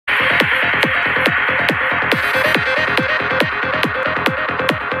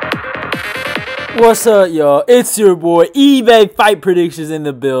What's up, y'all? It's your boy eBay Fight Predictions in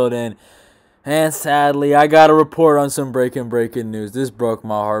the building. And sadly, I got to report on some breaking news. This broke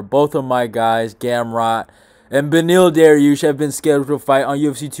my heart. Both of my guys, Gamrot and Beneil Dariush, have been scheduled to fight on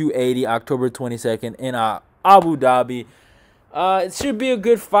UFC 280 October 22nd in Abu Dhabi. It should be a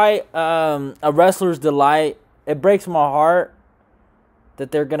good fight. A wrestler's delight. It breaks my heart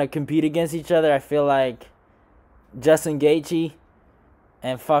that they're going to compete against each other. I feel like Justin Gaethje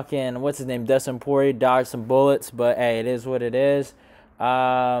and fucking, what's his name, Dustin Poirier dodged some bullets, but hey, it is what it is.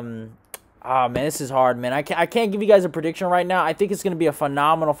 Oh man, this is hard, man. I can't give you guys a prediction right now. I think it's gonna be a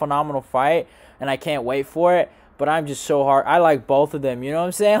phenomenal fight, and I can't wait for it. But I'm just so hard. I like both of them. You know what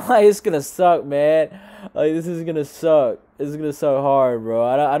I'm saying? Like, it's gonna suck, man. Like, this is gonna suck. It's gonna suck hard, bro.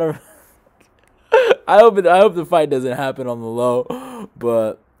 I don't. I hope the fight doesn't happen on the low,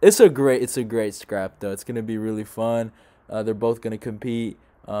 but it's a great scrap though. It's gonna be really fun. They're both going to compete,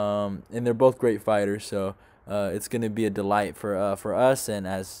 and they're both great fighters. So it's going to be a delight for us and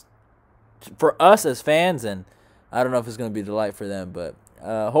as fans. And I don't know if it's going to be a delight for them, but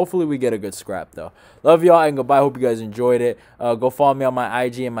hopefully we get a good scrap though. Love y'all and goodbye. Hope you guys enjoyed it. Go follow me on my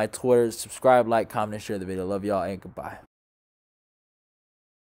IG and my Twitter. Subscribe, like, comment, and share the video. Love y'all and goodbye.